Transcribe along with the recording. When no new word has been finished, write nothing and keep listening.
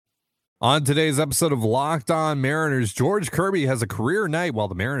On today's episode of Locked On Mariners, George Kirby has a career night while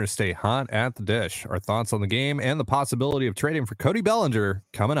the Mariners stay hot at the dish. Our thoughts on the game and the possibility of trading for Cody Bellinger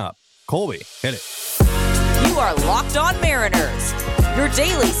coming up. Colby, hit it. You are Locked On Mariners, your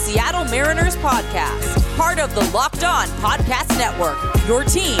daily Seattle Mariners podcast. Part of the Locked On Podcast Network, your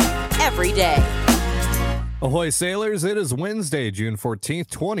team every day. Ahoy, sailors. It is Wednesday, June 14th,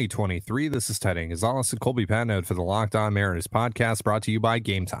 2023. This is Ted Gonzalez and Colby Patnode for the Locked On Mariners podcast, brought to you by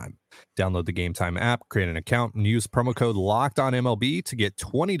Game Time. Download the Game Time app, create an account, and use promo code LOCKEDONMLB to get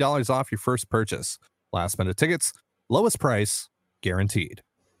 $20 off your first purchase. Last minute tickets, lowest price, guaranteed.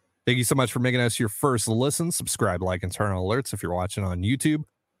 Thank you so much for making us your first listen. Subscribe, like, and turn on alerts if you're watching on YouTube,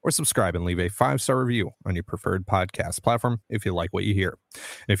 or subscribe and leave a 5-star review on your preferred podcast platform if you like what you hear.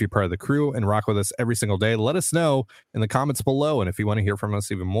 And if you're part of the crew and rock with us every single day, let us know in the comments below. And if you want to hear from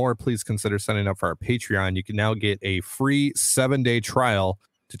us even more, please consider signing up for our Patreon. You can now get a free 7-day trial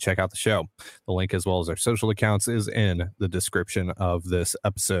to check out the show. The link, as well as our social accounts, is in the description of this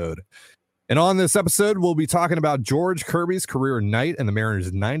episode. And on this episode, we'll be talking about George Kirby's career night and the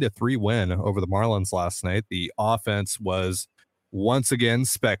Mariners' 9-3 win over the Marlins last night. The offense was once again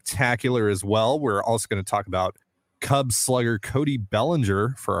spectacular as well. We're also going to talk about Cubs slugger Cody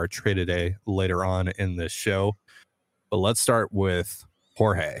Bellinger for our trade today later on in this show. But let's start with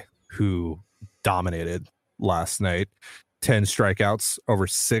Jorge, who dominated last night. 10 strikeouts over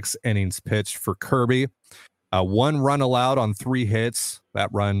 6 innings pitched for Kirby. 1 run allowed on 3 hits.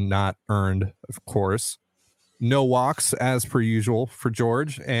 That run not earned, of course. No walks as per usual for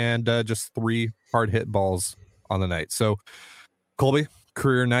George, and just 3 hard hit balls on the night. So, Colby,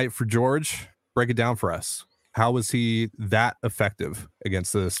 career night for George. Break it down for us. How was he that effective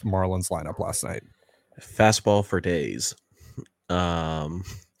against this Marlins lineup last night? Fastball for days.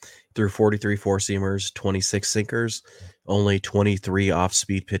 Threw 43 four-seamers, 26 sinkers, only 23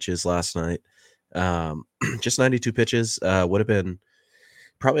 off-speed pitches last night. Just 92 pitches. Would have been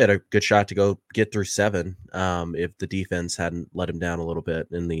probably had a good shot to go get through 7 if the defense hadn't let him down a little bit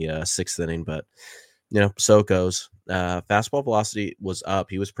in the 6th inning. But, so it goes. Fastball velocity was up.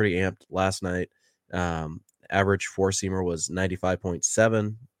 He was pretty amped last night. Average four-seamer was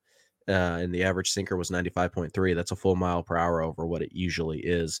 95.7. And the average sinker was 95.3. That's a full mile per hour over what it usually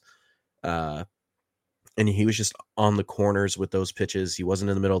is. And he was just on the corners with those pitches. He wasn't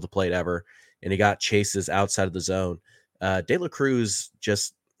in the middle of the plate ever, and he got chases outside of the zone. De La Cruz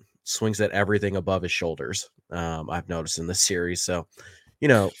just swings at everything above his shoulders. I've noticed in this series. So,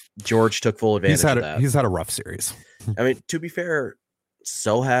 George took full advantage of that. He's had a rough series. I mean, to be fair,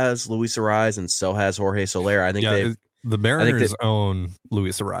 so has Luis Arraez and so has Jorge Soler. I think the Mariners own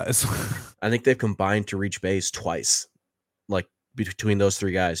Luis Arraez. I think they've combined to reach base twice, like between those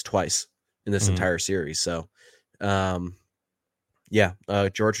 3 guys twice in this entire series. So, George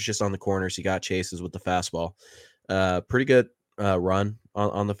was just on the corners. He got chases with the fastball. Pretty good run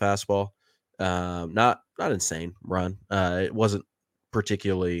on the fastball. Not insane run. It wasn't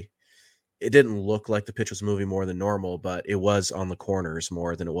particularly. It didn't look like the pitch was moving more than normal, but it was on the corners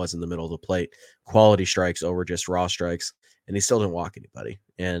more than it was in the middle of the plate. Quality strikes over just raw strikes, and he still didn't walk anybody.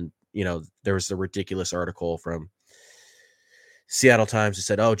 And, there was the ridiculous article from Seattle Times that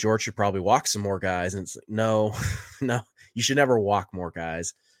said, oh, George should probably walk some more guys. And it's like, no, you should never walk more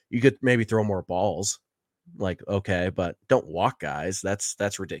guys. You could maybe throw more balls. Like, okay, but don't walk guys.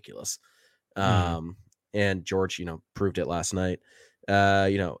 That's ridiculous. And George, proved it last night.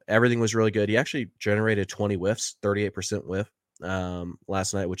 Everything was really good. He actually generated 20 whiffs, 38% whiff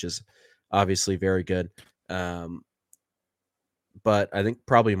last night, which is obviously very good. But I think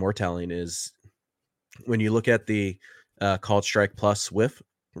probably more telling is when you look at the called strike plus whiff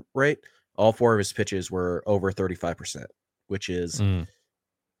rate, all 4 of his pitches were over 35%, which is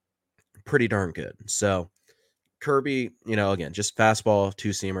pretty darn good. So Kirby, again, just fastball,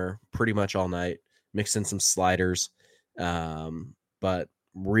 2-seamer pretty much all night, mixed in some sliders. But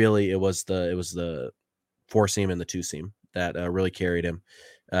really it was the 4-seam and the 2-seam that really carried him.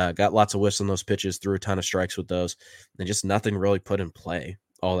 Got lots of whiffs on those pitches, threw a ton of strikes with those, and just nothing really put in play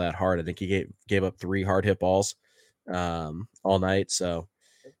all that hard. I think he gave up 3 hard hit balls all night. So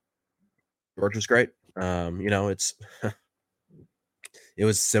George was great. It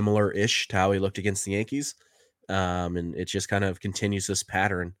was similar-ish to how he looked against the Yankees. And it just kind of continues this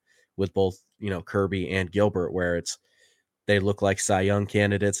pattern with both, Kirby and Gilbert, where they look like Cy Young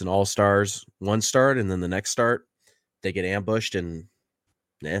candidates and all-stars one start, and then the next start they get ambushed, and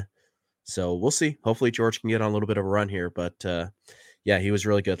so we'll see. Hopefully George can get on a little bit of a run here, but he was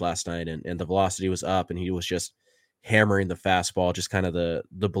really good last night, and the velocity was up, and he was just hammering the fastball, just kind of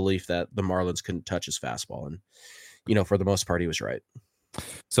the belief that the Marlins couldn't touch his fastball. And, for the most part, he was right.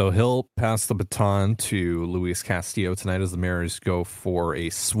 So he'll pass the baton to Luis Castillo tonight as the Mariners go for a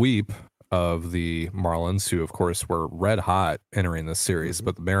sweep of the Marlins, who, of course, were red hot entering this series,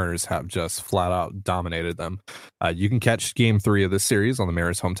 but the Mariners have just flat out dominated them. You can catch Game 3 of this series on the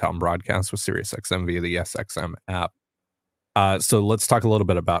Mariners hometown broadcast with SiriusXM via the SXM app. So let's talk a little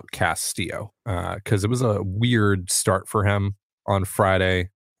bit about Castillo, because it was a weird start for him on Friday.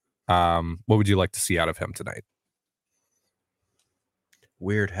 What would you like to see out of him tonight?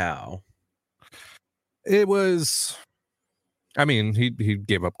 Weird how? It was, I mean, he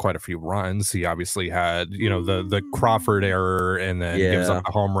gave up quite a few runs. He obviously had, the Crawford error, and then gives up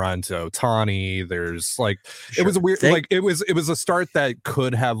a home run to Ohtani. There's it was a weird, it was a start that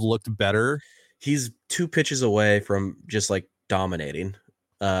could have looked better. He's 2 pitches away from just dominating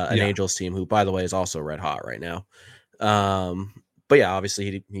an Angels team, who, by the way, is also red hot right now. But yeah,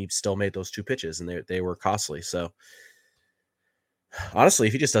 obviously he still made those 2 pitches, and they were costly. So honestly,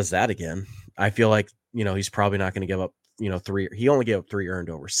 if he just does that again, I feel like, he's probably not going to give up, 3. He only gave up 3 earned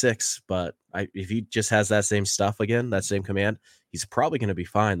over 6, but if he just has that same stuff again, that same command, he's probably going to be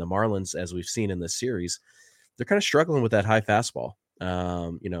fine. The Marlins, as we've seen in this series, they're kind of struggling with that high fastball.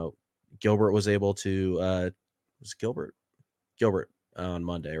 Gilbert was able to was Gilbert on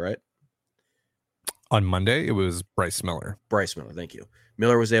Monday, right? On Monday, it was Bryce Miller. Thank you.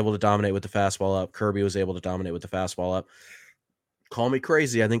 Miller was able to dominate with the fastball up. Kirby was able to dominate with the fastball up. Call me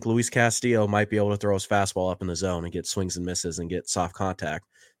crazy. I think Luis Castillo might be able to throw his fastball up in the zone and get swings and misses and get soft contact,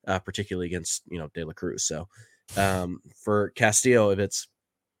 particularly against, De La Cruz. So for Castillo, if it's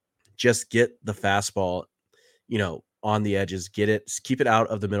just get the fastball, on the edges, keep it out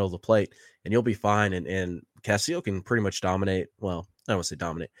of the middle of the plate, and you'll be fine. And Castillo can pretty much dominate. Well, I don't want to say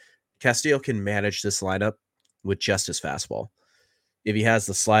dominate. Castillo can manage this lineup with just his fastball. If he has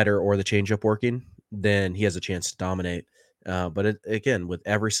the slider or the changeup working, then he has a chance to dominate. But again, with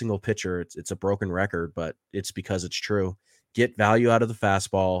every single pitcher, it's a broken record, but it's because it's true. Get value out of the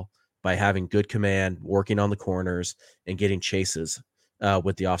fastball by having good command, working on the corners, and getting chases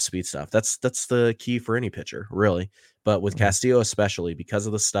with the off-speed stuff. That's the key for any pitcher, really. But with Castillo especially, because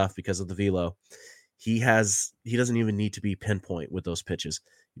of the stuff, because of the velo, he doesn't even need to be pinpoint with those pitches.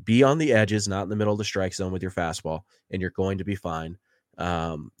 Be on the edges, not in the middle of the strike zone with your fastball, and you're going to be fine.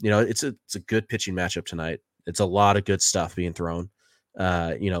 It's a good pitching matchup tonight. It's a lot of good stuff being thrown,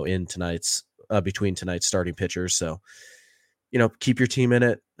 in tonight's between tonight's starting pitchers. So, keep your team in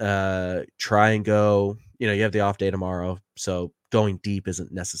it. Try and go. You have the off day tomorrow, so going deep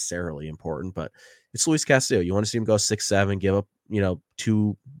isn't necessarily important. But it's Luis Castillo. You want to see him go 6-7, give up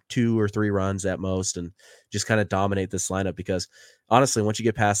 2 or 3 runs at most, and just kind of dominate this lineup. Because honestly, once you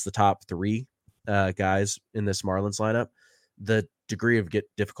get past the top 3 guys in this Marlins lineup, the degree of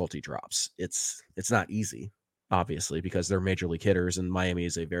difficulty drops. It's not easy, obviously, because they're major league hitters, and Miami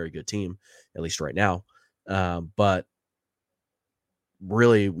is a very good team, at least right now. But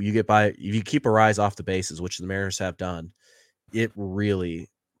really, if you keep a rise off the bases, which the Mariners have done, it really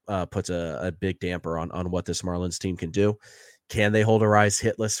puts a big damper on what this Marlins team can do. Can they hold a rise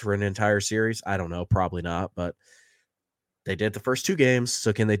hitless for an entire series? I don't know, probably not, but they did the first 2 games.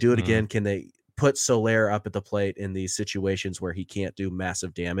 So can they do it again? Can they put Soler up at the plate in these situations where he can't do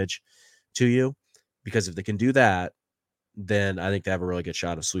massive damage to you? Because if they can do that, then I think they have a really good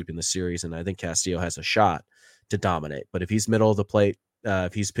shot of sweeping the series. And I think Castillo has a shot to dominate. But if he's middle of the plate,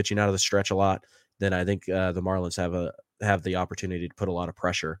 if he's pitching out of the stretch a lot, then I think the Marlins have the opportunity to put a lot of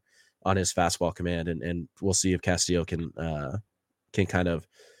pressure on his fastball command. And we'll see if Castillo can kind of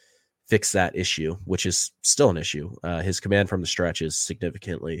fix that issue, which is still an issue. His command from the stretch is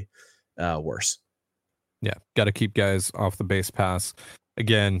significantly worse. Yeah, got to keep guys off the base pass.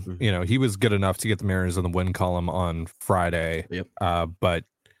 Again, he was good enough to get the Mariners in the win column on Friday. Yep. But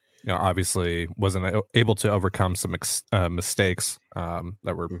obviously wasn't able to overcome some mistakes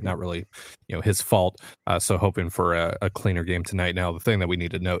that were not really his fault. So hoping for a cleaner game tonight. Now, the thing that we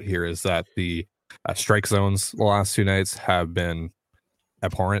need to note here is that the strike zones the last 2 nights have been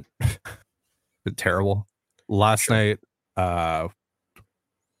abhorrent, been terrible. Last night, I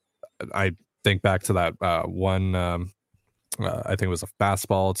think back to that one. I think it was a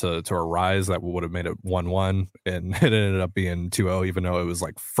fastball to a rise that would have made it 1-1, and it ended up being 2-0, even though it was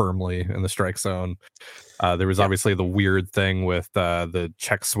firmly in the strike zone. There was obviously the weird thing with the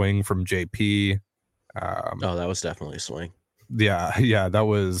check swing from JP. That was definitely a swing. Yeah, that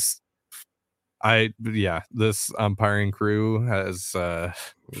was. This umpiring crew has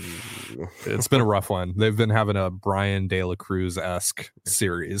it's been a rough one. They've been having a Brian De La Cruz-esque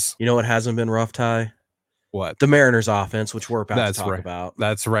series. You know what hasn't been rough, Ty? What? The Mariners offense, which we're about That's to talk right. about.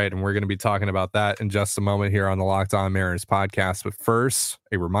 That's right. And we're going to be talking about that in just a moment here on the Locked On Mariners podcast. But first,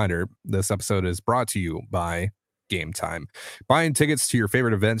 a reminder, this episode is brought to you by Game Time. Buying tickets to your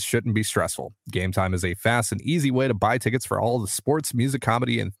favorite events shouldn't be stressful. Game Time is a fast and easy way to buy tickets for all the sports, music,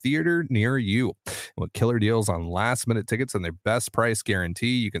 comedy, and theater near you. With killer deals on last-minute tickets and their best price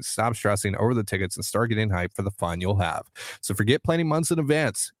guarantee, you can stop stressing over the tickets and start getting hyped for the fun you'll have. So forget planning months in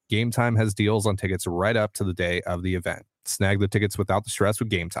advance. Game Time has deals on tickets right up to the day of the event. Snag the tickets without the stress with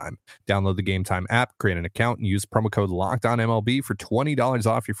Game Time. Download the Game Time app, create an account, and use promo code LOCKEDONMLB for $20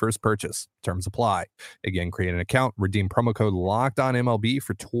 off your first purchase. Terms apply. Again, create an account, redeem promo code LOCKEDONMLB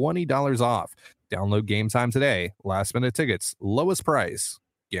for $20 off. Download Game Time today. Last minute tickets, lowest price,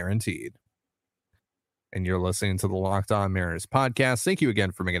 guaranteed. And you're listening to the Locked On Mariners podcast. Thank you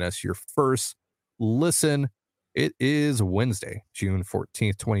again for making us your first listen. It is Wednesday, June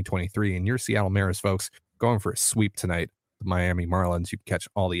 14th, 2023, and your Seattle Mariners folks going for a sweep tonight. The Miami Marlins. You can catch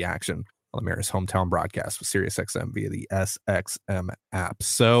all the action on the Mariners hometown broadcast with SiriusXM via the SXM app.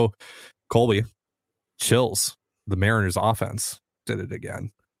 So, Colby, chills. The Mariners offense did it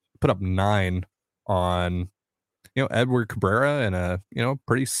again. Put up 9 on, Edward Cabrera and a,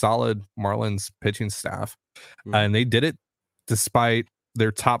 pretty solid Marlins pitching staff. And they did it despite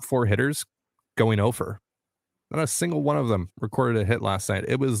their top 4 hitters going over. Not a single one of them recorded a hit last night.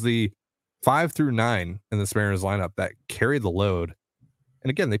 It was the 5 through 9 in the Mariners lineup that carried the load. And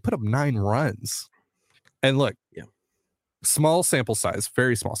again, they put up 9 runs. And look, small sample size,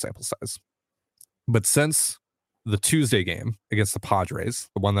 very small sample size. But since the Tuesday game against the Padres,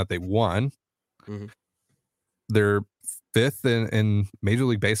 the one that they won, they're 5th in Major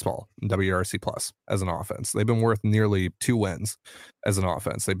League Baseball in WRC plus as an offense. They've been worth nearly 2 wins as an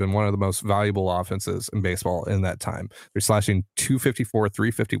offense. They've been one of the most valuable offenses in baseball in that time. They're slashing 254,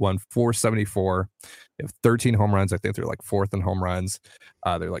 351, 474. They have 13 home runs. I think they're like 4th in home runs.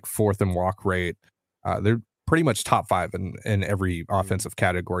 They're like 4th in walk rate. They're pretty much top 5 in every offensive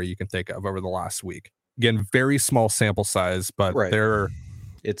category you can think of over the last week. Again, very small sample size, but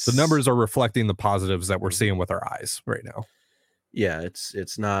the numbers are reflecting the positives that we're seeing with our eyes right now. Yeah,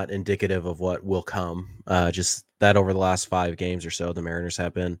 it's not indicative of what will come. Just that over the last 5 games or so, the Mariners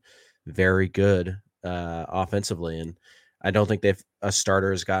have been very good offensively, and I don't think a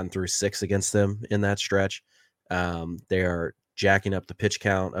starter has gotten through 6 against them in that stretch. They are jacking up the pitch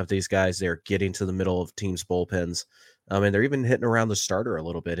count of these guys. They're getting to the middle of teams' bullpens, and they're even hitting around the starter a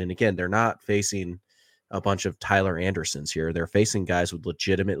little bit. And again, they're not facing a bunch of Tyler Andersons here. They're facing guys with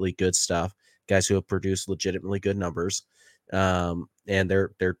legitimately good stuff, guys who have produced legitimately good numbers. And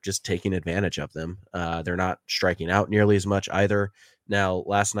they're just taking advantage of them. They're not striking out nearly as much either. Now,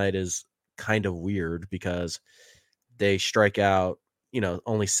 last night is kind of weird because they strike out,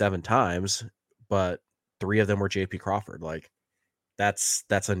 only 7 times, but 3 of them were JP Crawford. Like that's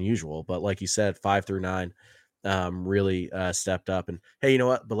unusual. But like you said, 5 through 9, really stepped up. And hey, you know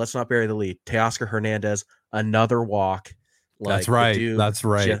what? But let's not bury the lead. Teoscar Hernandez, another walk. Like, that's right. That's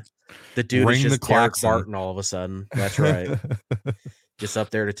right. The dude is just Derek Barton all of a sudden. That's right. Just up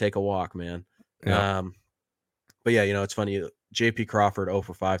there to take a walk, man. Yeah. But yeah, it's funny. JP Crawford 0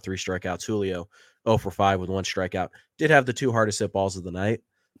 for 5, 3 strikeouts. Julio 0 for 5 with 1 strikeout. Did have the 2 hardest hit balls of the night.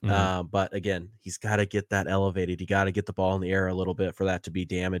 But again, he's got to get that elevated. You got to get the ball in the air a little bit for that to be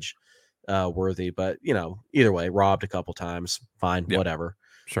damage worthy. But either way, robbed a couple times. Fine, whatever.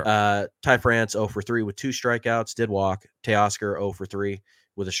 Sure. Ty France 0 for 3 with 2 strikeouts. Did walk. Teoscar 0 for 3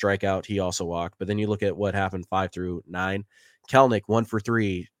 with a strikeout. He also walked. But then you look at what happened 5 through 9. Kelnick 1 for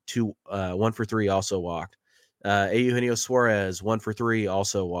 3, 1 for 3 also walked. Eugenio Suarez 1 for 3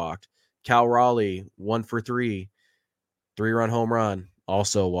 also walked. Cal Raleigh 1 for 3, 3-run home run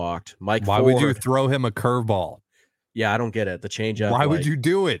also walked. Mike Why Ford, would you throw him a curveball? Yeah, I don't get it. The changeup. Why would you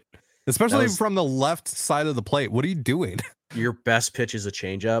do it? Especially from the left side of the plate. What are you doing? Your best pitch is a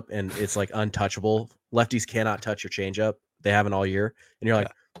changeup, and it's like untouchable. Lefties cannot touch your changeup. They haven't all year. And you're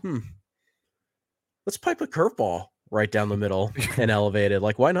like, let's pipe a curveball right down the middle and elevate it.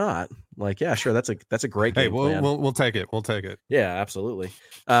 Like, why not? Like, yeah, sure. That's a great game plan. We'll take it. We'll take it. Yeah, absolutely.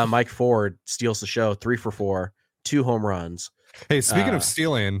 Mike Ford steals the show. 3 for 4, 2 home runs. Hey, speaking of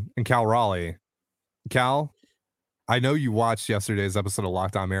stealing and Cal Raleigh, Cal, I know you watched yesterday's episode of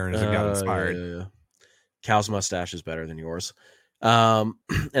Locked On Mariners and got inspired. Yeah. Cal's mustache is better than yours. And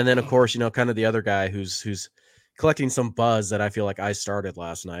then of course, kind of the other guy who's collecting some buzz that I feel like I started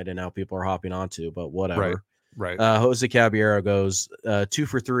last night and now people are hopping onto, but whatever. Right. Jose Caballero goes 2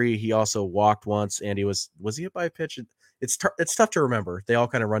 for 3. He also walked once, and he was he hit by a pitch? It's tough to remember. They all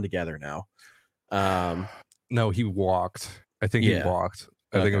kind of run together now. No, he walked. I think he walked.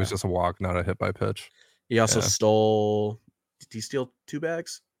 I think it was just a walk, not a hit by pitch. He also stole. Did he steal 2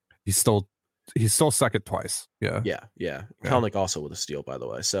 bags? He stole second twice. Yeah. Yeah. Kelnick also with a steal, by the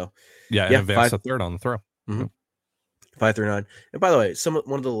way. So and advanced a third on the throw. Mm-hmm. 5-9. And by the way,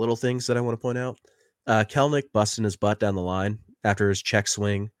 one of the little things that I want to point out, Kelnick busting his butt down the line after his check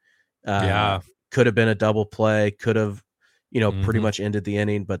swing. Could have been a double play, could have, pretty much ended the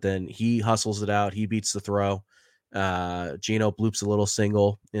inning, but then he hustles it out. He beats the throw. Gino bloops a little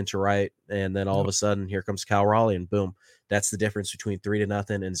single into right, and then all of a sudden here comes Cal Raleigh, and boom, that's the difference between 3-0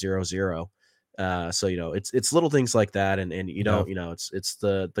 and 0-0. So it's little things like that, and it's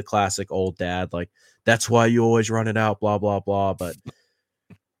the classic old dad, like, that's why you always run it out, blah blah blah. But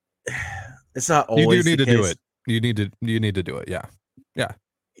it's not always. You do need to do it. You need to do it.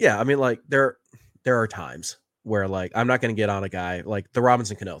 Yeah. I mean, like, there are times where, like, I'm not going to get on a guy like the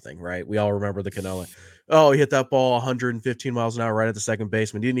Robinson Cano thing, right? We all remember the Cano. Like, oh, he hit that ball 115 miles an hour right at the second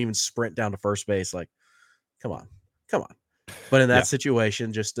baseman. Didn't even sprint down to first base. Like, come on. But in that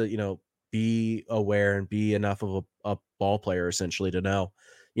situation, just to, be aware and be enough of a ball player essentially to know,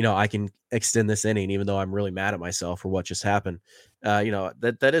 I can extend this inning, even though I'm really mad at myself for what just happened.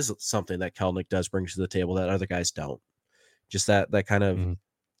 That is something that Kelnick does bring to the table that other guys don't. Just that kind of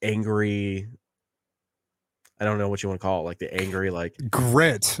angry, I don't know what you want to call it, like the angry, like,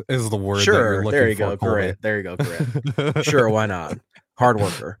 grit is the word. Sure, there you go, grit. Sure, why not? Hard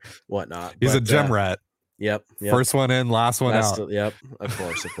worker, whatnot. He's a gym rat. Yep. First one in, last one out. Yep, of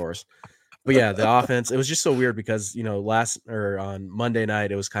course. But yeah, the offense, it was just so weird because, on Monday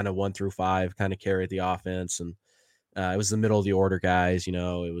night, it was kind of 1 through 5 kind of carried the offense. And it was the middle of the order guys, it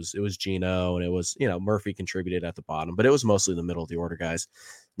was Gino, and it was, Murphy contributed at the bottom, but it was mostly the middle of the order guys.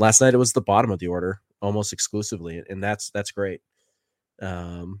 Last night, it was the bottom of the order almost exclusively. And that's great.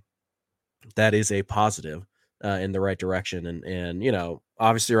 That is a positive in the right direction. And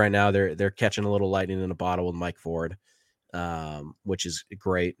obviously right now they're catching a little lightning in a bottle with Mike Ford, which is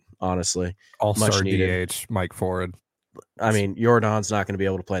great. Honestly, all-star DH Mike Ford. I mean, Jordan's not going to be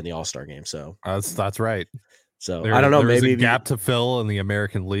able to play in the All-Star game, so that's right. So I don't know. Maybe a gap to fill in the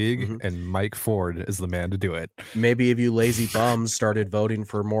American League, and Mike Ford is the man to do it. Maybe if you lazy bums started voting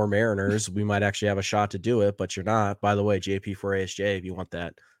for more Mariners, we might actually have a shot to do it. But you're not. By the way, JP for ASJ, if you want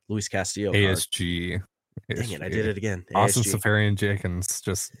that Luis Castillo ASG. Card. Dang it, I did it again. Austin Safarian Jenkins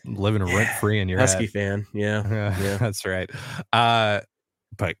just living rent free in your Husky head. fan. Yeah, that's right.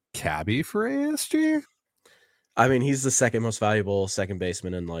 But Cabby for ASG? I mean, he's the second most valuable second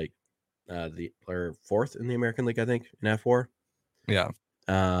baseman in fourth in the American League, I think, in F4. Yeah.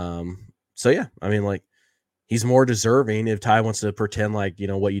 So yeah, I mean, like, he's more deserving. If Ty wants to pretend like,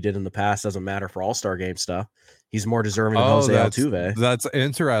 what you did in the past doesn't matter for All-Star game stuff, he's more deserving than Jose Altuve. That's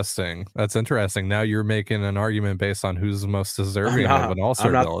interesting. Now you're making an argument based on who's the most deserving of an All-Star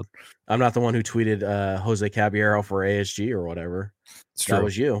build. I'm not the one who tweeted Jose Caballero for ASG or whatever. That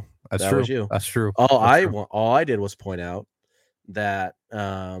was you. That's true. All I did was point out that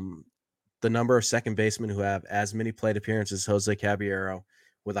the number of second basemen who have as many plate appearances as Jose Caballero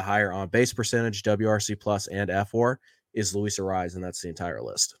with a higher on base percentage, WRC plus, and F4 is Luis Arraez, and that's the entire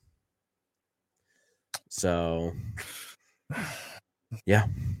list. So, yeah,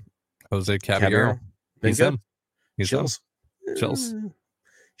 Jose Caballero. He's good. He's chills.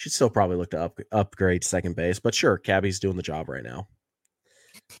 Should still probably look to upgrade second base, but sure, Cabby's doing the job right now.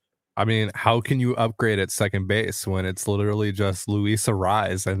 I mean, how can you upgrade at second base when it's literally just Luis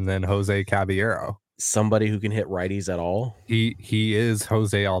Arraez and then Jose Caballero? Somebody who can hit righties at all. He is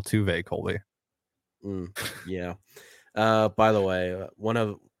Jose Altuve, Colby. Yeah. By the way, one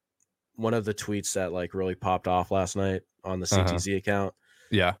of the tweets that like really popped off last night on the CTZ account.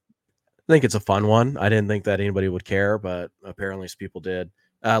 Yeah. I think it's a fun one. I didn't think that anybody would care, but apparently some people did.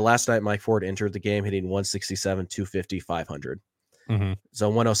 Last night, Mike Ford entered the game hitting 167, 250, 500. So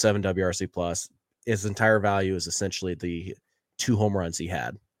 107 WRC plus. His entire value is essentially the 2 home runs he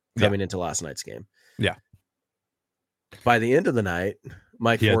had coming into last night's game. Yeah. By the end of the night,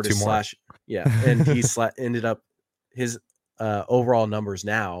 Mike Ford is and he ended up his overall numbers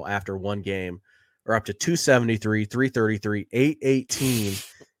now after one game are up to 273, 333, 818,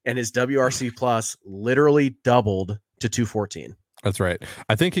 and his WRC plus literally doubled to 214. That's right.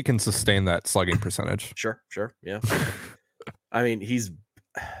 I think he can sustain that slugging percentage. Sure. Yeah. I mean,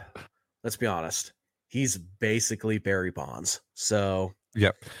 let's be honest, he's basically Barry Bonds. So,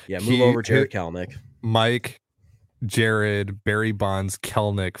 move over Jared Kelnick. Mike, Jared, Barry Bonds,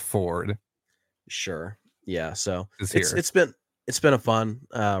 Kelnick, Ford. Sure. Yeah. So it's been a fun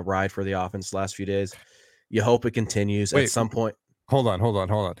ride for the offense the last few days. You hope it continues at some point. Hold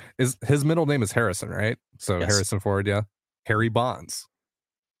on. His middle name is Harrison, right? So yes. Harrison Ford, yeah. Harry Bonds.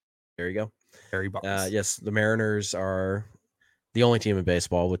 There you go. Harry Bonds. Yes, the Mariners are the only team in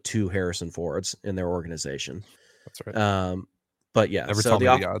baseball with 2 Harrison Fords in their organization. That's right. But yeah, Never so tell me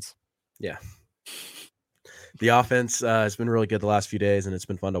the odds. Yeah. The offense has been really good the last few days, and it's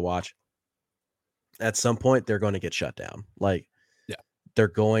been fun to watch. At some point, they're going to get shut down. Like, they're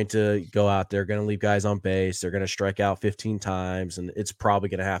going to go out, they're going to leave guys on base, they're going to strike out 15 times, and it's probably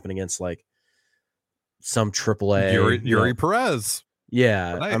going to happen against like some AAA Yuri Perez.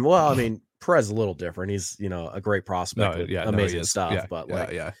 Yeah. Right. Perez is a little different. He's, a great prospect with amazing stuff. But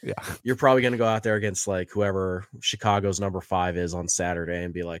you're probably going to go out there against like whoever Chicago's number 5 is on Saturday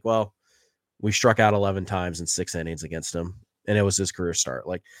and be like, well, we struck out 11 times in 6 innings against him, and it was his career start.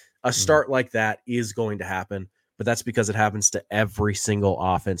 Like a start like that is going to happen, but that's because it happens to every single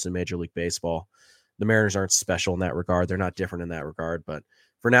offense in Major League Baseball. The Mariners aren't special in that regard. They're not different in that regard, but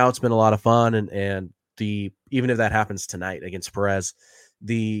for now it's been a lot of fun. And even if that happens tonight against Perez,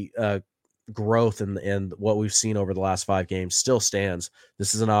 the growth and what we've seen over the last 5 games still stands.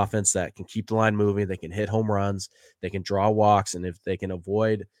 This is an offense that can keep the line moving. They can hit home runs. They can draw walks. And if they can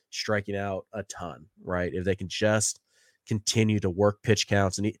avoid striking out a ton, right? If they can just continue to work pitch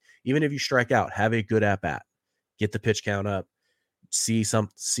counts, and even if you strike out, have a good at bat, get the pitch count up, hit some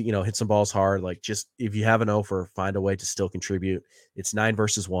balls hard. Like, just if you have an offer, find a way to still contribute. It's 9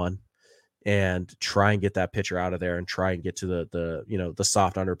 versus 1. And try and get that pitcher out of there and try and get to the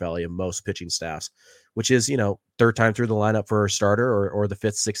soft underbelly of most pitching staffs, which is, third time through the lineup for a starter or the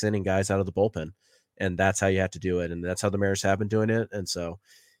 5th, 6th inning guys out of the bullpen. And that's how you have to do it. And that's how the Mariners have been doing it. And so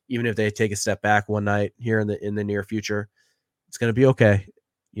even if they take a step back one night here in the near future, it's going to be okay.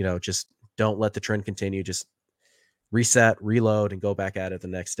 Just don't let the trend continue. Just reset, reload, and go back at it the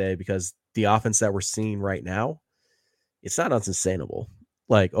next day, because the offense that we're seeing right now, it's not unsustainable.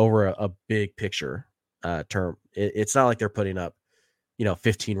 Like over a big picture term, it's not like they're putting up,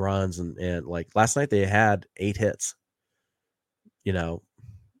 15 runs and like last night they had 8 hits.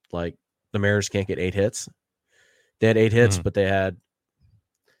 Like the Mariners can't get 8 hits. They had 8 hits, but they had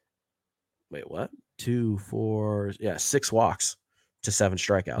 6 walks to 7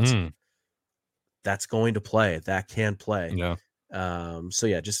 strikeouts. That's going to play. That can play. Yeah.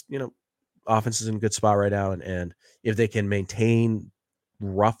 Just offense is in a good spot right now, and if they can maintain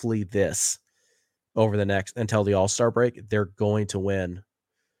roughly this over the next until the All-Star break, they're going to win.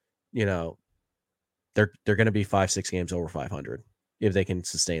 They're going to be 5-6 games over 500 if they can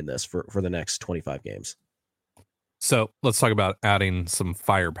sustain this for the next 25 games. So let's talk about adding some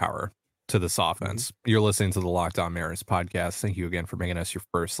firepower to this offense. You're listening to the Locked On Mariners podcast. Thank you again for making us your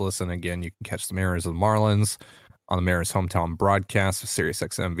first listen. Again, you can catch the Mariners and the Marlins on the Mariners hometown broadcast of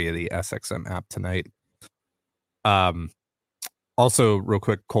SiriusXM via the SXM app tonight. Also, real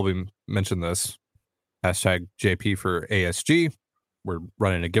quick, Colby mentioned this. Hashtag JP for ASG. We're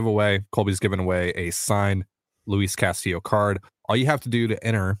running a giveaway. Colby's giving away a signed Luis Castillo card. All you have to do to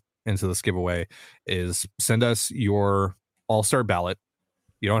enter into this giveaway is send us your All-Star ballot.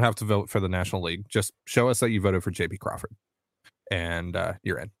 You don't have to vote for the National League. Just show us that you voted for JP Crawford, and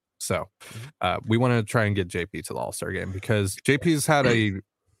you're in. So we want to try and get JP to the All-Star game because JP's had a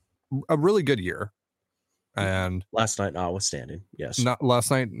really good year. And last night notwithstanding, yes. Not last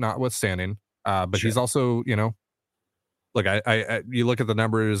night notwithstanding, but he's also, like I you look at the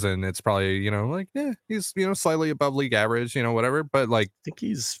numbers and it's probably, he's, slightly above league average, whatever. But like, I think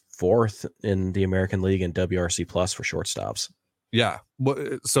he's 4th in the American League in WRC plus for shortstops. Yeah.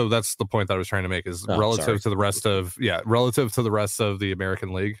 So that's the point that I was trying to make is relative to the rest of the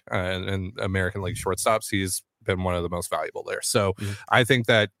American League and American League shortstops, he's been one of the most valuable there. So I think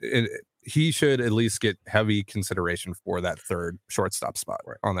that he should at least get heavy consideration for that 3rd shortstop spot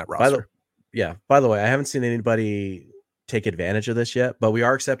on that roster. By the way, I haven't seen anybody take advantage of this yet, but we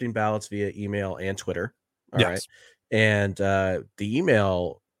are accepting ballots via email and Twitter. All right. And the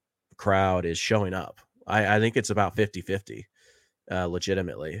email crowd is showing up. I think it's about 50-50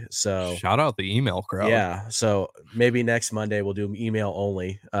 legitimately. So shout out the email crowd. Yeah. So maybe next Monday we'll do email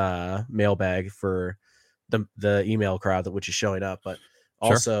only mailbag for the email crowd, which is showing up. But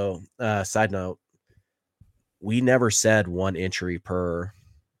also, side note, we never said 1 entry per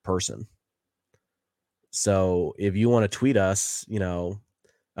person. So if you want to tweet us,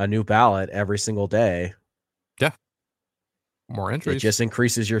 a new ballot every single day, more entries, it just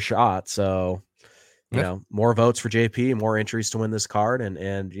increases your shot. So, more votes for JP, more entries to win this card.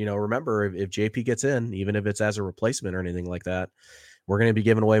 And remember, if JP gets in, even if it's as a replacement or anything like that, we're going to be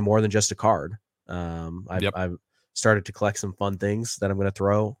giving away more than just a card. I've started to collect some fun things that I'm going to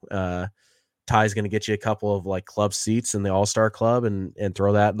throw. Ty's going to get you a couple of like club seats in the All-Star Club and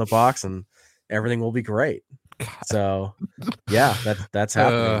throw that in the box, and everything will be great. God. So yeah, that's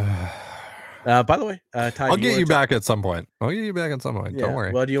happening. By the way, Ty, I'll get you back at some point. I'll get you back at some point. Yeah. Don't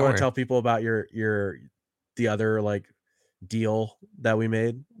worry. Well, do you Don't want worry. to tell people about the other like deal that we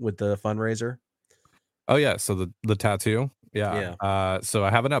made with the fundraiser? Oh yeah, so the tattoo. Yeah. So I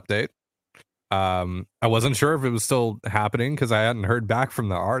have an update. I wasn't sure if it was still happening because I hadn't heard back from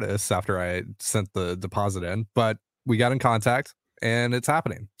the artists after I sent the deposit in, but we got in contact and it's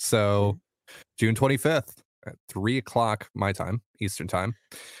happening. So June 25th at 3:00 my time, Eastern time,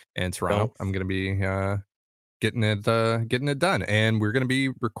 in Toronto. I'm gonna be getting it done, and we're gonna be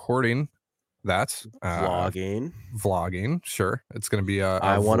recording that vlogging. Sure, it's gonna be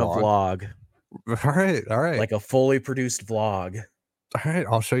I want a vlog. All right, like a fully produced vlog. All right,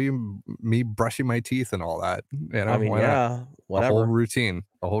 I'll show you me brushing my teeth and all that. You know, I mean, yeah, whatever. A whole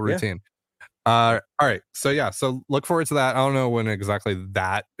routine. All right. So look forward to that. I don't know when exactly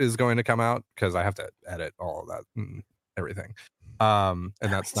that is going to come out because I have to edit all of that and everything. And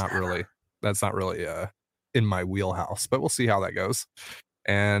that's not really in my wheelhouse, but we'll see how that goes.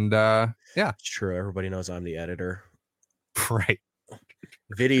 And yeah, it's true. Everybody knows I'm the editor, right?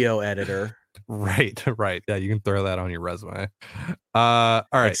 Video editor. Right. Yeah, you can throw that on your resume. All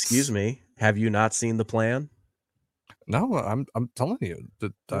right. Excuse me. Have you not seen the plan? No, I'm telling you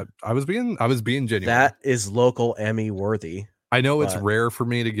that I was being genuine. That is local Emmy worthy. I know it's rare for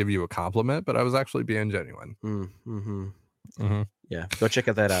me to give you a compliment, but I was actually being genuine. Yeah, go check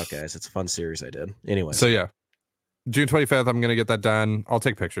that out, guys. It's a fun series I did. Anyway. So yeah, June 25th, I'm gonna get that done. I'll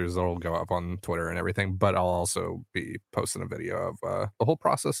take pictures. It'll go up on Twitter and everything, but I'll also be posting a video of the whole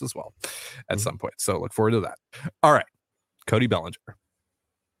process as well at some point. So look forward to that. All right, Cody Bellinger.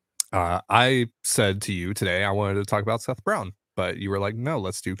 I said to you today I wanted to talk about Seth Brown, but you were like, no,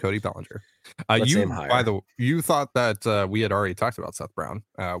 let's do Cody Bellinger. You thought that we had already talked about Seth Brown.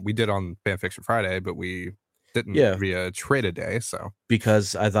 We did on Fanfiction Friday, but we didn't via trade a day. So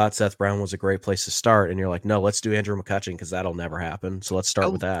because I thought Seth Brown was a great place to start, and you're like, no, let's do Andrew McCutchen because that'll never happen. So let's start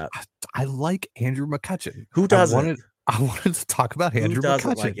with that. I like Andrew McCutchen. Who doesn't? I wanted to talk about Andrew McCutchen.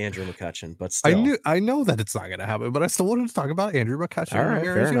 Who doesn't like Andrew McCutchen? But still. I know that it's not going to happen, but I still wanted to talk about Andrew McCutchen. All right,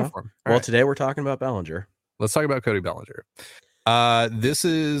 fair enough. Today we're talking about Bellinger. Let's talk about Cody Bellinger. This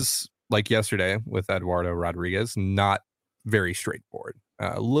is like yesterday with Eduardo Rodriguez, not very straightforward.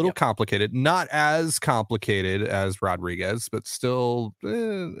 A little complicated, not as complicated as Rodriguez, but still,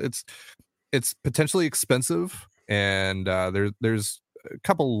 it's potentially expensive, and there's a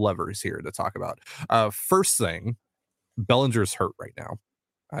couple levers here to talk about. First thing, Bellinger's hurt right now.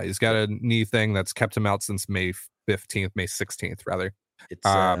 He's got a knee thing that's kept him out since May 16th, rather. It's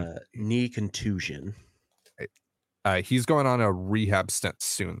a knee contusion. He's going on a rehab stint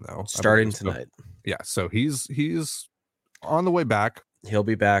soon, though. Starting tonight. Yeah, so he's on the way back. He'll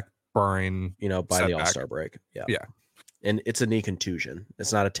be back, barring by the All-Star break. Yeah, and it's a knee contusion.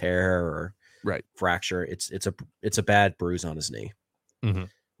 It's not a tear or fracture. It's a bad bruise on his knee,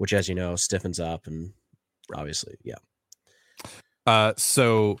 which, as you know, stiffens up, and obviously,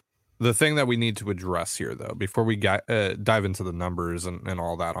 So the thing that we need to address here, though, before we dive into the numbers and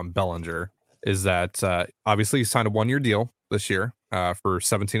all that on Bellinger, is that obviously he signed a 1-year deal this year for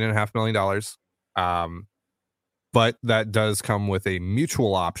 $17.5 million. But that does come with a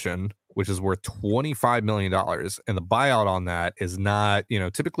mutual option, which is worth $25 million. And the buyout on that is not,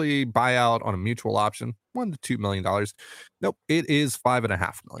 typically buyout on a mutual option, $1 to $2 million. Nope, it is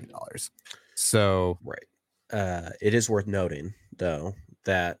 $5.5 million. So, it is worth noting, though,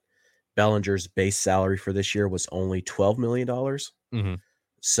 that Bellinger's base salary for this year was only $12 million.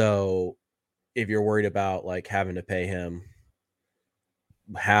 So if you're worried about like having to pay him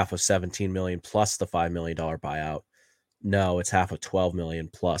half of $17 million plus the $5 million buyout, no, it's half of $12 million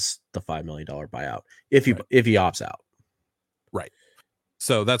plus the $5 million buyout if he opts out. Right.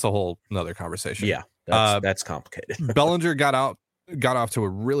 So that's a whole nother conversation. Yeah, that's complicated. Bellinger got off to a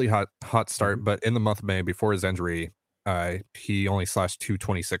really hot start, but in the month of May, before his injury, he only slashed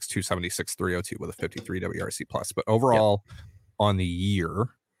 226, 276, 302 with a 53 WRC plus. But overall, on the year,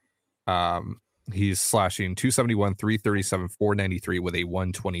 he's slashing 271, 337, 493 with a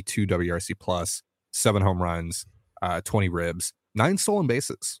 122 WRC plus, 7 home runs, 20 ribs, 9 stolen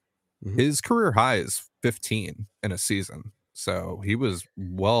bases. His career high is 15 in a season. So he was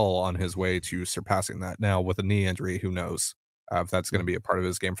well on his way to surpassing that. Now with a knee injury, who knows if that's going to be a part of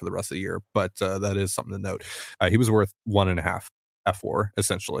his game for the rest of the year, but that is something to note. He was worth 1.5 F4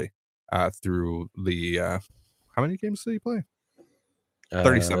 essentially through the how many games did he play?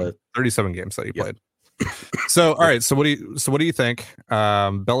 37 games that he played. So all right, so what do you think?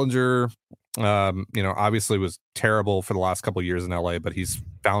 Bellinger obviously was terrible for the last couple of years in LA, but he's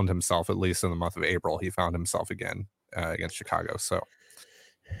found himself, at least in the month of April, he found himself again against Chicago. So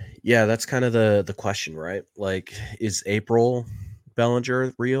Yeah, that's kind of the question, right? Like, is April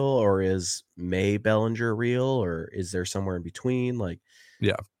Bellinger real, or is May Bellinger real, or is there somewhere in between? Like,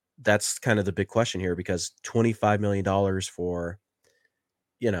 Yeah. that's kind of the big question here, because $25 million for,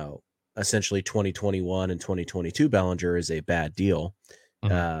 you know, essentially 2021 and 2022 Bellinger is a bad deal.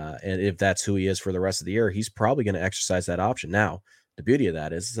 Mhm. And if that's who he is for the rest of the year, he's probably going to exercise that option. Now, the beauty of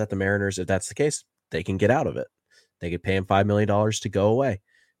that is that the Mariners, if that's the case, they can get out of it. They could pay him $5 million to go away,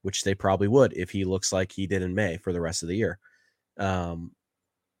 which they probably would if he looks like he did in May for the rest of the year. Um,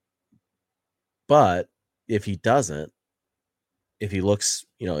 but if he doesn't, if he looks,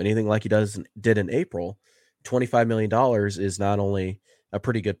 anything like he did in April, $25 million is not only a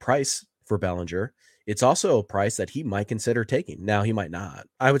pretty good price for Bellinger, it's also a price that he might consider taking. Now, he might not.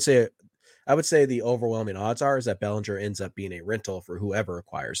 I would say the overwhelming odds are is that Bellinger ends up being a rental for whoever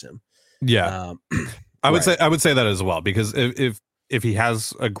acquires him. Yeah. Um, I would right. say that as well, because if he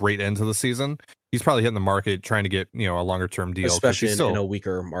has a great end to the season, he's probably hitting the market trying to get, a longer term deal, because Especially in a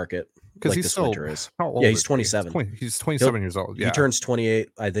weaker market like he's this still, winter is. how old Yeah, is he's he? 27. He's 27 years old. He Yeah. turns 28,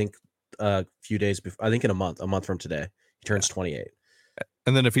 I think, a few days before. I think in a month from today, he turns 28.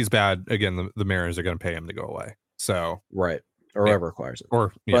 And then if he's bad again, the Mariners are going to pay him to go away. So Right. Or yeah. whoever acquires it.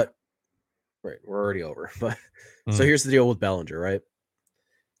 Or yeah. But right, we're already over. But so Mhm. here's the deal with Bellinger, right?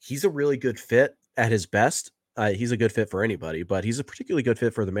 He's a really good fit at his best. He's a good fit for anybody, but he's a particularly good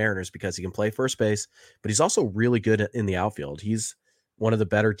fit for the Mariners because he can play first base, but he's also really good in the outfield. He's one of the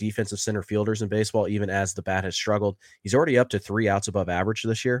better defensive center fielders in baseball, even as the bat has struggled. He's already up to 3 outs above average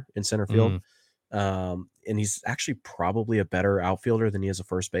this year in center field. And he's actually probably a better outfielder than he is a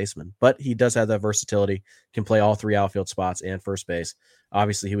first baseman, but he does have that versatility, can play all 3 outfield spots and first base.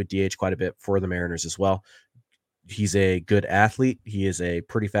 Obviously, he would DH quite a bit for the Mariners as well. He's a good athlete. He is a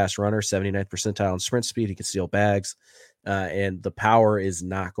pretty fast runner, 79th percentile in sprint speed. He can steal bags. And the power is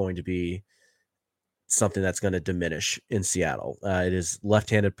not going to be something that's going to diminish in Seattle. It is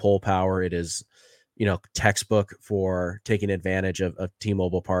left-handed pull power. It is, textbook for taking advantage of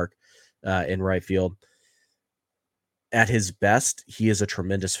T-Mobile Park in right field. At his best, he is a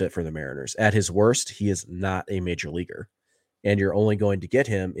tremendous fit for the Mariners. At his worst, he is not a major leaguer. And you're only going to get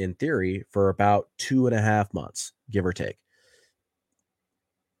him, in theory, for about 2.5 months, give or take.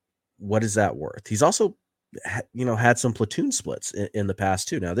 What is that worth? He's also, had some platoon splits in the past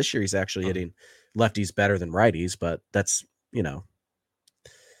too. Now, this year he's actually hitting lefties better than righties, but that's not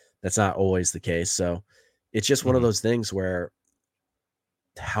always the case. So it's just one of those things where,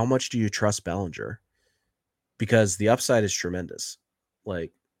 how much do you trust Bellinger? Because the upside is tremendous.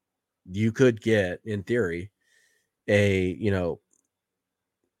 Like, you could get, in theory, a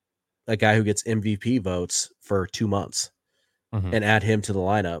guy who gets MVP votes for 2 months and add him to the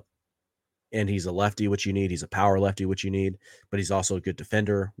lineup. And he's a lefty, which you need. He's a power lefty, which you need, but he's also a good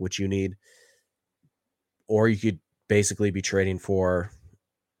defender, which you need. Or you could basically be trading for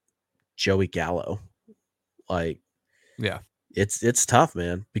Joey Gallo. Like, yeah, it's tough,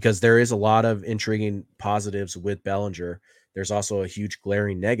 man, because there is a lot of intriguing positives with Bellinger. There's also a huge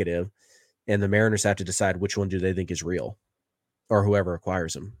glaring negative, and the Mariners have to decide which one do they think is real, or whoever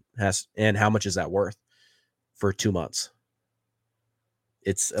acquires him has, and how much is that worth for 2 months.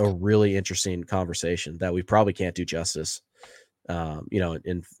 It's a really interesting conversation that we probably can't do justice,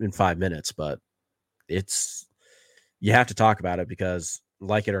 in 5 minutes, but you have to talk about it because,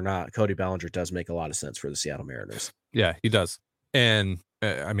 like it or not, Cody Bellinger does make a lot of sense for the Seattle Mariners. Yeah, he does. And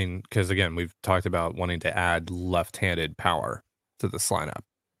I mean, because again, we've talked about wanting to add left-handed power to this lineup,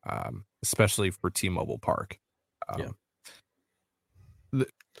 especially for T-Mobile Park.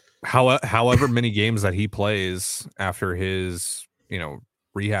 However many games that he plays after his,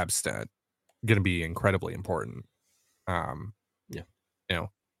 rehab stint, going to be incredibly important. I'm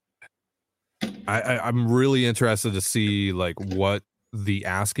really interested to see like what the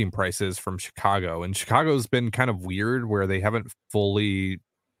asking price is from Chicago. And Chicago's been kind of weird where they haven't fully,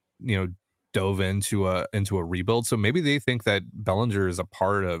 dove into a rebuild. So maybe they think that Bellinger is a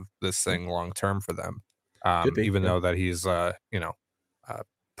part of this thing long term for them. Even though that he's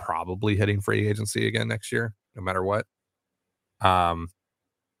probably hitting free agency again next year, no matter what.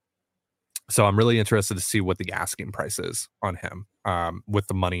 So I'm really interested to see what the asking price is on him, with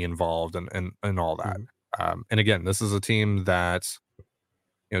the money involved and all that. And again, this is a team that,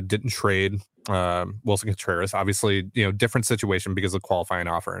 didn't trade Wilson Contreras. Obviously, different situation because of qualifying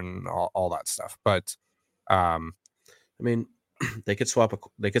offer and all that stuff. But I mean, they could slap a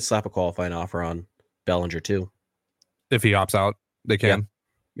qualifying offer on Bellinger too. If he opts out, they can.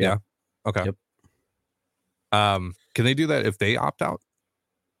 Yeah. Okay. Yep. Can they do that if they opt out?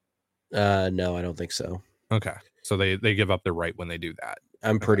 No, I don't think so. Okay. So they give up their right when they do that.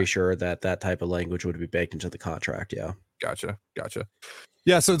 I'm pretty sure that type of language would be baked into the contract. Yeah. Gotcha.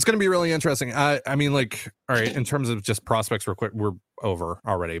 Yeah, so it's going to be really interesting. I mean, like, all right, in terms of just prospects, real quick, we're over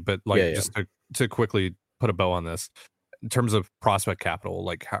already, but like, just to quickly put a bow on this, in terms of prospect capital,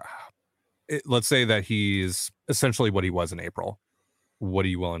 like, let's say that he's essentially what he was in April. What are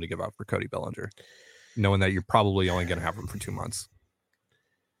you willing to give up for Cody Bellinger, knowing that you're probably only going to have him for 2 months?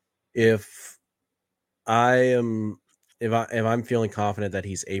 If I'm feeling confident that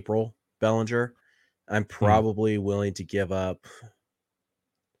he's April Bellinger, I'm probably willing to give up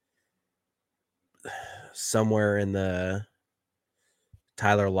somewhere in the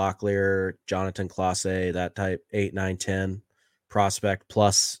Tyler Locklear, Jonathan Clase, that type 8, 9, 10 prospect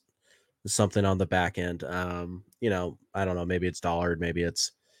plus something on the back end. You know, I don't know, maybe it's Dollard, maybe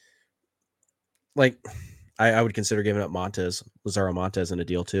it's like I would consider giving up Lazaro Montes in a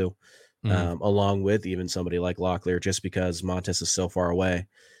deal too. Along with even somebody like Locklear, just because Montes is so far away.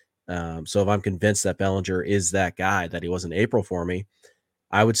 So if I'm convinced that Bellinger is that guy that he was in April for me,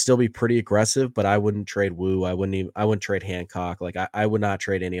 I would still be pretty aggressive, but I wouldn't trade Wu. I wouldn't trade Hancock. Like I would not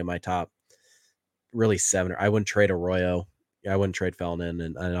trade any of my top really 7. I wouldn't trade Arroyo. I wouldn't trade Felnin.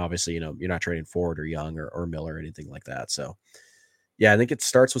 And obviously, you know, you're not trading Ford or Young or Miller or anything like that. So yeah, I think it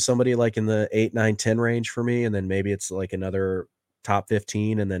starts with somebody like in the 8, 9, 10 range for me. And then maybe it's like another top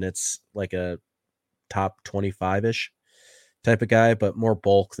 15. And then it's like a top 25-ish type of guy, but more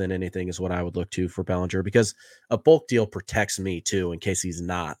bulk than anything is what I would look to for Bellinger, because a bulk deal protects me too, in case he's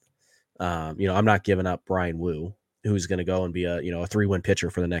not, you know, I'm not giving up Brian Wu, who's going to go and be a 3-win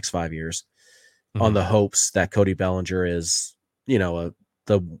pitcher for the next 5 years on the hopes that Cody Bellinger is, you know,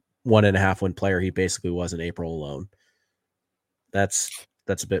 the 1.5-win player he basically was in April alone. That's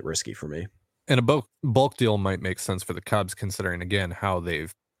a bit risky for me. And a bulk deal might make sense for the Cubs, considering again how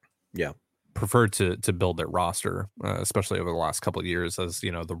they've preferred to build their roster, especially over the last couple of years, as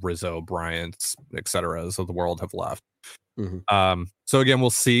you know, the Rizzo, Bryants, etc. of the world have left. So again, we'll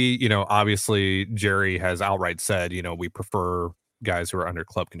see. You know, obviously Jerry has outright said, you know, we prefer guys who are under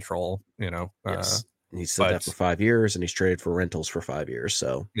club control. You know, yes. He said that for 5 years, and he's traded for rentals for 5 years.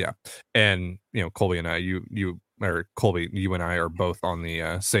 So yeah, and you know, Colby and I, Colby, you and I are both on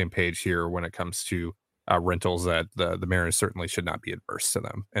the same page here when it comes to rentals, that the Mariners certainly should not be adverse to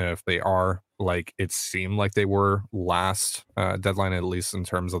them. And if they are, like it seemed like they were last deadline, at least in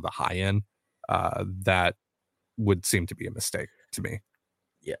terms of the high end, that would seem to be a mistake to me.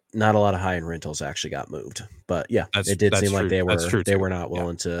 Yeah, not a lot of high end rentals actually got moved, but yeah, it did seem like they were not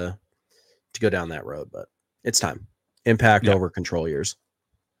willing to go down that road. But it's time. Impact over control years.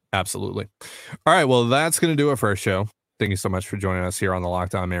 Absolutely. All right, well, that's going to do it for our show. Thank you so much for joining us here on the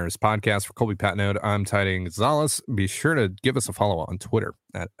Locked On Mariners podcast. For Colby Patnode, I'm Tidy Gonzalez. Be sure to give us a follow on Twitter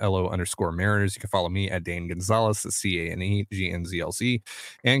at @LO_Mariners. You can follow me at Dane Gonzalez, that's CANEGNZLZ,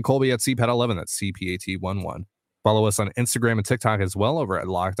 and Colby at CPAT11, that's CPAT11. Follow us on Instagram and TikTok as well over at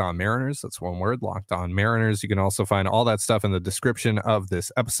Locked On Mariners. That's one word, Locked On Mariners. You can also find all that stuff in the description of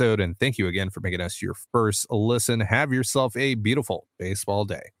this episode. And thank you again for making us your first listen. Have yourself a beautiful baseball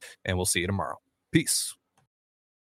day, and we'll see you tomorrow. Peace.